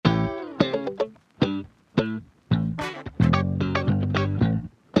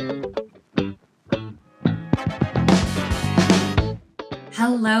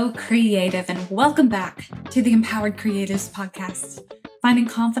Hello, creative, and welcome back to the Empowered Creatives Podcast, finding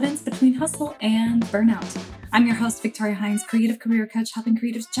confidence between hustle and burnout. I'm your host, Victoria Hines, creative career coach, helping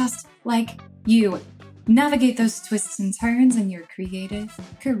creatives just like you navigate those twists and turns in your creative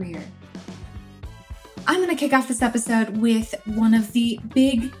career. I'm going to kick off this episode with one of the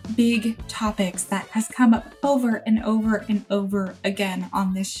big topics that has come up over and over again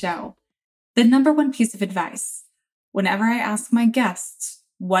on this show. The number one piece of advice. Whenever I ask my guests,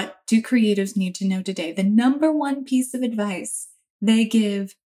 what do creatives need to know today? The number one piece of advice they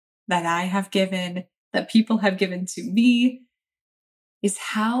give, that I have given, that people have given to me, is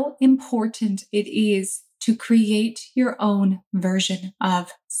how important it is to create your own version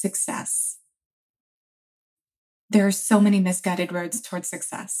of success. There are so many misguided roads towards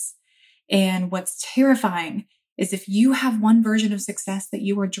success. And what's terrifying is if you have one version of success that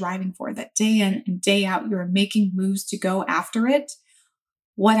you are driving for, that day in and day out, you're making moves to go after it,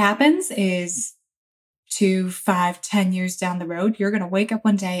 what happens is 2, 5, 10 years down the road, you're going to wake up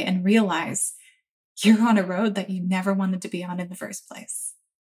one day and realize you're on a road that you never wanted to be on in the first place.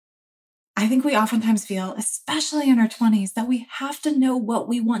 I think we oftentimes feel, especially in our 20s, that we have to know what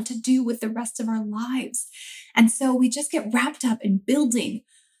we want to do with the rest of our lives. And so we just get wrapped up in building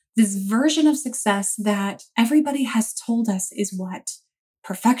this version of success that everybody has told us is what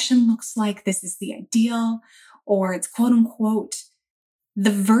perfection looks like. This is the ideal, or it's quote unquote,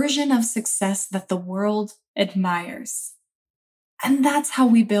 the version of success that the world admires. And that's how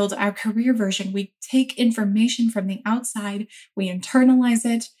we build our career version. We take information from the outside, we internalize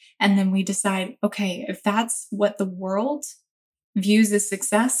it, and then we decide, okay, if that's what the world views as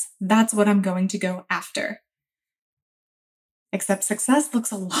success, that's what I'm going to go after. Except success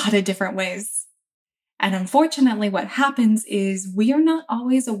looks a lot of different ways. And unfortunately, what happens is we are not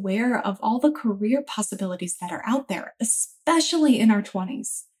always aware of all the career possibilities that are out there, especially in our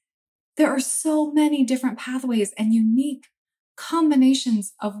 20s. There are so many different pathways and unique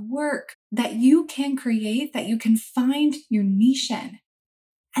combinations of work that you can create, that you can find your niche in.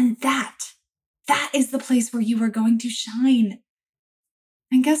 And that is the place where you are going to shine.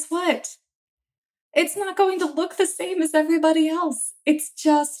 And guess what? It's not going to look the same as everybody else. It's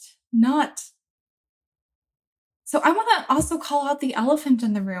just not. So I want to also call out the elephant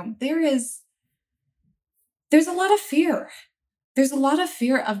in the room. There's a lot of fear. There's a lot of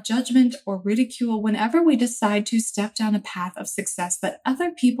fear of judgment or ridicule whenever we decide to step down a path of success that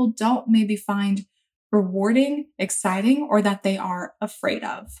other people don't maybe find rewarding, exciting, or that they are afraid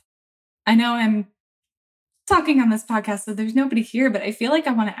of. I know I'm talking on this podcast, so there's nobody here, but I feel like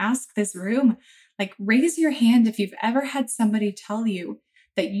I want to ask this room, raise your hand if you've ever had somebody tell you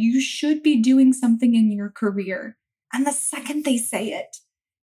that you should be doing something in your career. And the second they say it,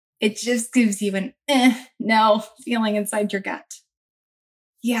 it just gives you an no feeling inside your gut.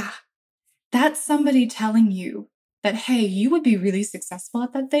 Yeah, that's somebody telling you that, hey, you would be really successful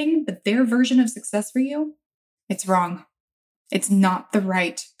at that thing, but their version of success for you, it's wrong. It's not the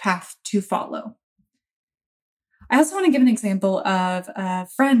right path to follow. I also want to give an example of a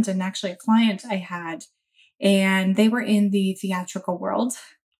friend and actually a client I had, and they were in the theatrical world.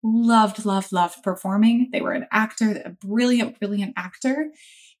 Loved performing. They were an actor, a brilliant actor,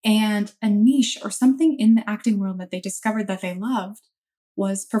 and a niche or something in the acting world that they discovered that they loved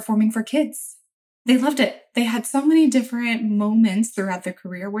was performing for kids. They loved it. They had so many different moments throughout their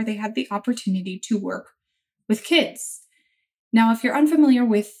career where they had the opportunity to work with kids. Now, if you're unfamiliar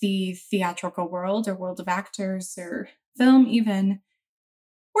with the theatrical world or world of actors or film even,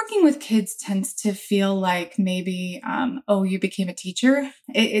 working with kids tends to feel like maybe, you became a teacher.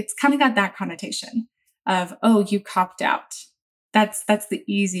 It's kind of got that connotation of, you copped out. That's the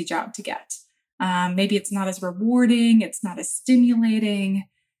easy job to get. Maybe it's not as rewarding. It's not as stimulating.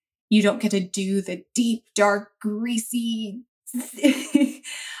 You don't get to do the deep, dark, greasy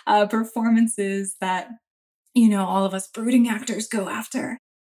performances that all of us brooding actors go after.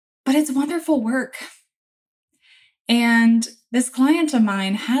 But it's wonderful work. And this client of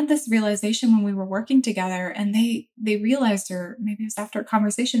mine had this realization when we were working together, and they realized, or maybe it was after a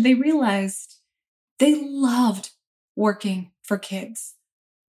conversation, they realized they loved working for kids.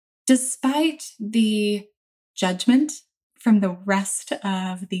 Despite the judgment from the rest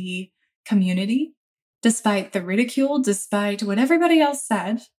of the community, despite the ridicule, despite what everybody else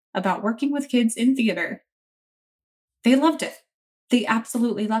said about working with kids in theater, they loved it. They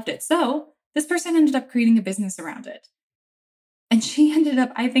absolutely loved it. So this person ended up creating a business around it. And she ended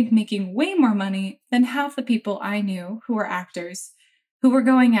up, I think, making way more money than half the people I knew who were actors who were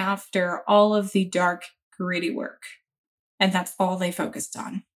going after all of the dark, gritty work. And that's all they focused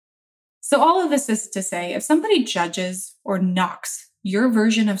on. So all of this is to say, if somebody judges or knocks your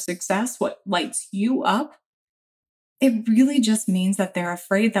version of success, what lights you up, it really just means that they're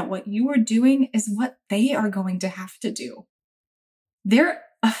afraid that what you are doing is what they are going to have to do. They're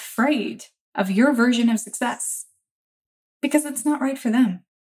afraid of your version of success because it's not right for them.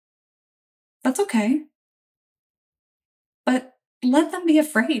 That's okay. But let them be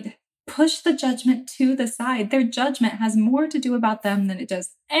afraid. Push the judgment to the side. Their judgment has more to do about them than it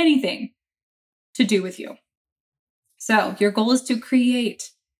does anything to do with you. So your goal is to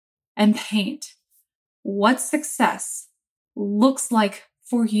create and paint what success looks like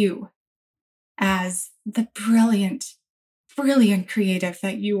for you as the brilliant, brilliant creative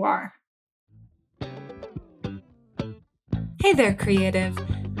that you are. Hey there, creative.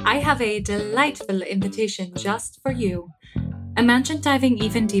 I have a delightful invitation just for you. Imagine diving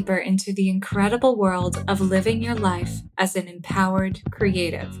even deeper into the incredible world of living your life as an empowered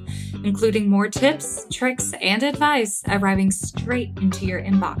creative, including more tips, tricks, and advice arriving straight into your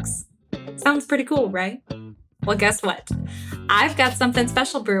inbox. Sounds pretty cool, right? Well, guess what? I've got something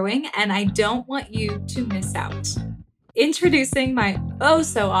special brewing, and I don't want you to miss out. Introducing my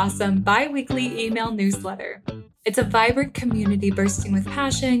oh-so-awesome bi-weekly email newsletter. It's a vibrant community bursting with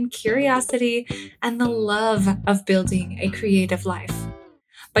passion, curiosity, and the love of building a creative life.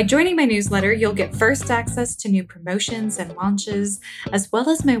 By joining my newsletter, you'll get first access to new promotions and launches, as well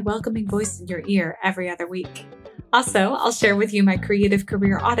as my welcoming voice in your ear every other week. Also, I'll share with you my creative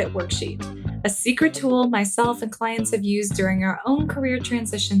career audit worksheet, a secret tool myself and clients have used during our own career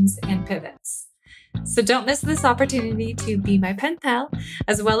transitions and pivots. So don't miss this opportunity to be my pen pal,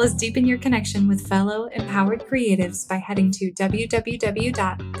 as well as deepen your connection with fellow empowered creatives by heading to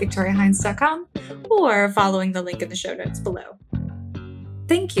www.victoriahines.com or following the link in the show notes below.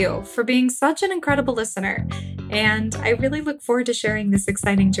 Thank you for being such an incredible listener, and I really look forward to sharing this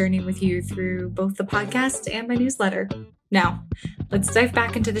exciting journey with you through both the podcast and my newsletter. Now, let's dive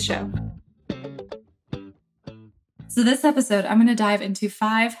back into the show. So this episode, I'm going to dive into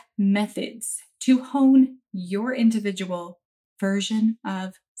 5 methods to hone your individual version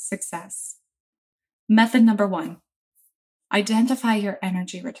of success. Method number 1, identify your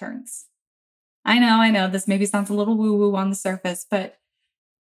energy returns. I know, this maybe sounds a little woo-woo on the surface, but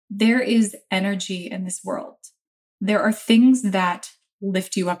there is energy in this world. There are things that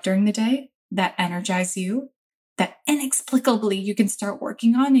lift you up during the day, that energize you, that inexplicably you can start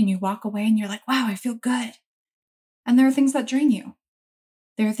working on and you walk away and you're like, wow, I feel good. And there are things that drain you.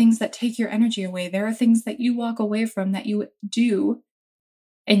 There are things that take your energy away. There are things that you walk away from that you do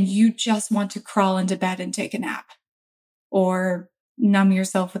and you just want to crawl into bed and take a nap or numb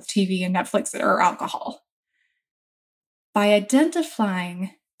yourself with TV and Netflix or alcohol. By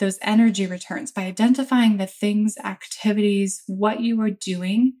identifying those energy returns, by identifying the things, activities, what you are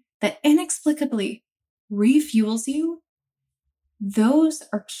doing that inexplicably refuels you, those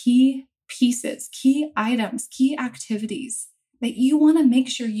are key pieces, key items, key activities that you want to make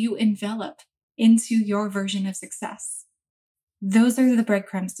sure you envelop into your version of success. Those are the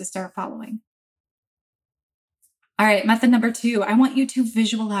breadcrumbs to start following. All right, method number 2, I want you to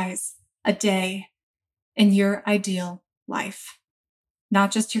visualize a day in your ideal life.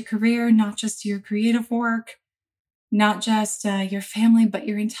 Not just your career, not just your creative work, not just your family, but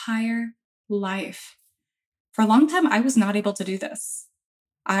your entire life. For a long time, I was not able to do this.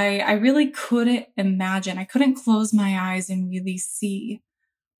 I really couldn't imagine. I couldn't close my eyes and really see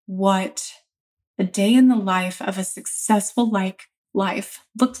what the day in the life of a successful life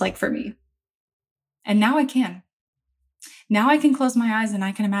looked like for me. And now I can. Now I can close my eyes and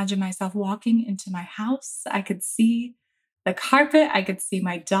I can imagine myself walking into my house. I could see the carpet. I could see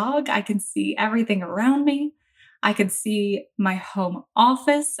my dog. I can see everything around me. I could see my home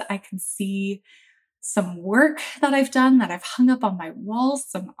office. I can see some work that I've done that I've hung up on my walls,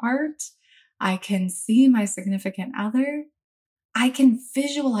 some art. I can see my significant other. I can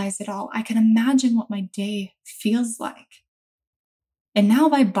visualize it all. I can imagine what my day feels like. And now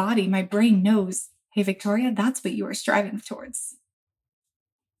my body, my brain knows, hey, Victoria, that's what you are striving towards.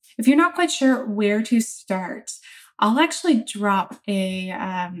 If you're not quite sure where to start, I'll actually drop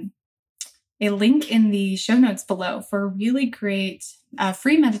a link in the show notes below for a really great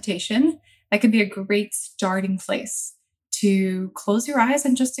free meditation. That could be a great starting place to close your eyes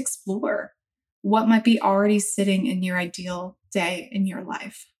and just explore what might be already sitting in your ideal day in your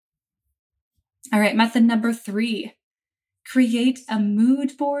life. All right, method number 3, create a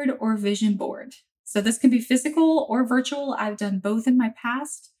mood board or vision board. So this can be physical or virtual. I've done both in my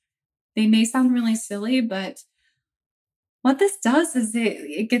past. They may sound really silly, but What this does is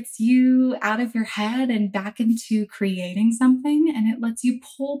it gets you out of your head and back into creating something, and it lets you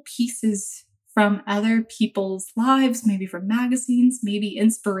pull pieces from other people's lives, maybe from magazines, maybe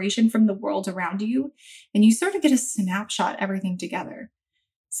inspiration from the world around you, and you sort of get a snapshot everything together.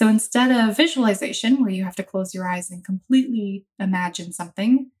 So instead of visualization, where you have to close your eyes and completely imagine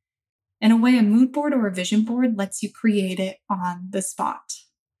something, in a way, a mood board or a vision board lets you create it on the spot.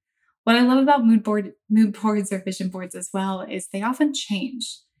 What I love about mood boards or vision boards as well is they often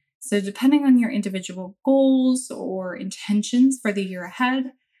change. So depending on your individual goals or intentions for the year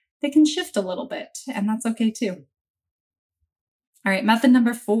ahead, they can shift a little bit, and that's okay too. All right, method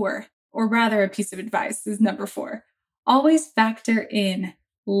number 4, or rather a piece of advice is number 4. Always factor in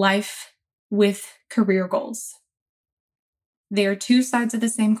life with career goals. They are two sides of the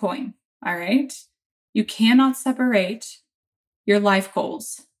same coin, all right? You cannot separate your life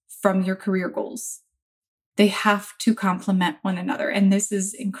goals from your career goals. They have to complement one another. And this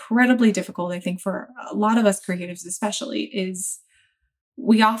is incredibly difficult, I think, for a lot of us creatives, especially, is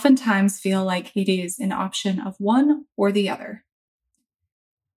we oftentimes feel like it is an option of one or the other.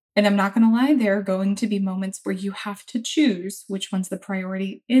 And I'm not going to lie, there are going to be moments where you have to choose which one's the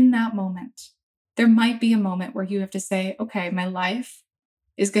priority in that moment. There might be a moment where you have to say, okay, my life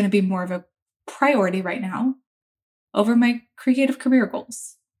is going to be more of a priority right now over my creative career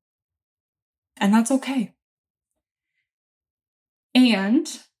goals. And that's okay.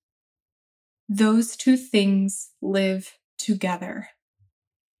 And those two things live together.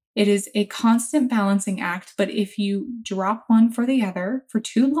 It is a constant balancing act, but if you drop one for the other for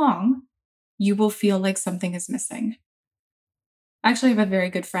too long, you will feel like something is missing. I actually have a very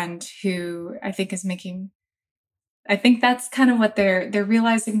good friend who I think that's kind of what they're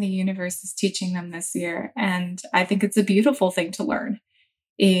realizing the universe is teaching them this year. And I think it's a beautiful thing to learn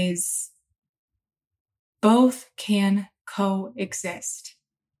is both can coexist.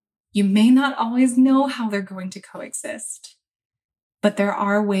 You may not always know how they're going to coexist, but there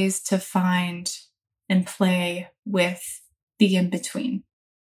are ways to find and play with the in-between.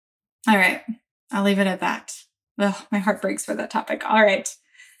 All right, I'll leave it at that. Ugh, my heart breaks for that topic. All right.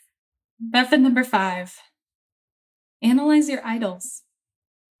 Method number 5, analyze your idols.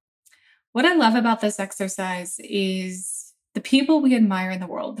 What I love about this exercise is the people we admire in the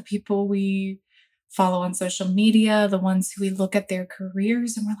world, the people we follow on social media, the ones who we look at their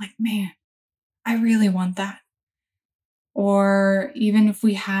careers and we're like, man, I really want that. Or even if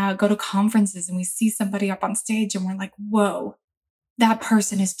we go to conferences and we see somebody up on stage and we're like, whoa, that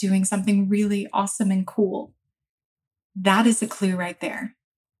person is doing something really awesome and cool. That is a clue right there.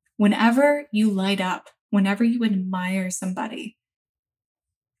 Whenever you light up, whenever you admire somebody,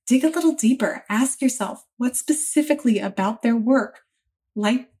 dig a little deeper. Ask yourself, what specifically about their work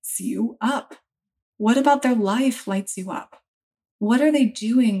lights you up? What about their life lights you up? What are they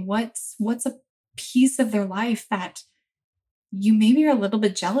doing? What's a piece of their life that you maybe are a little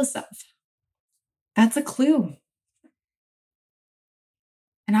bit jealous of? That's a clue.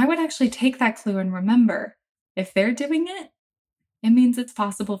 And I would actually take that clue and remember, if they're doing it, it means it's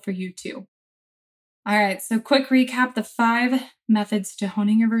possible for you too. All right, so quick recap. The 5 methods to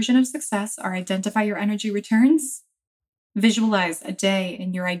honing your version of success are identify your energy returns, visualize a day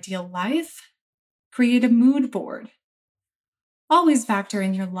in your ideal life, create a mood board, always factor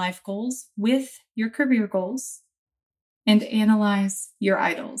in your life goals with your career goals, and analyze your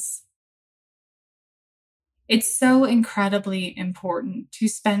idols. It's so incredibly important to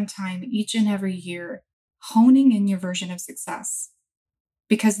spend time each and every year honing in your version of success,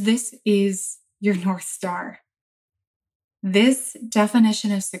 because this is your North Star. This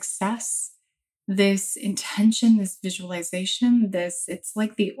definition of success, this intention, this visualization, it's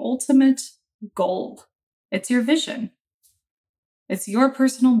like the ultimate goal. It's your vision. It's your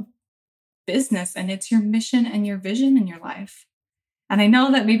personal business, and it's your mission and your vision in your life. And I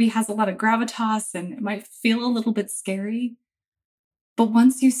know that maybe has a lot of gravitas and it might feel a little bit scary, but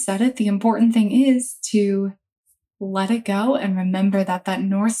once you set it, the important thing is to let it go and remember that that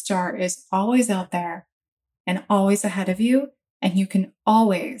North Star is always out there and always ahead of you, and you can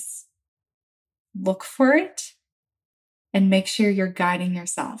always look for it and make sure you're guiding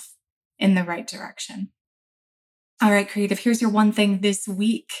yourself in the right direction. All right, creative, here's your one thing this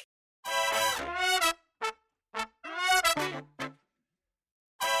week.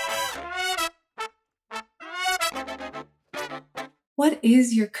 What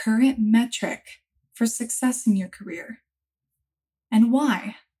is your current metric for success in your career? And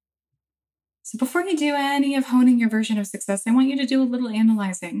why? So before you do any of honing your version of success, I want you to do a little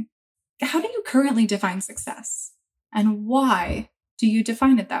analyzing. How do you currently define success? And why do you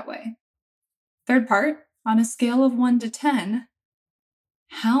define it that way? Third part, On a scale of 1 to 10,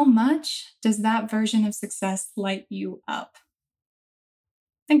 how much does that version of success light you up?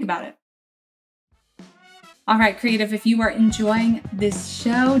 Think about it. All right, creative, if you are enjoying this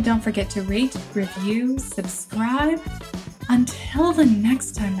show, don't forget to rate, review, subscribe. Until the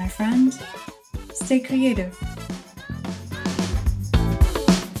next time, my friend, stay creative.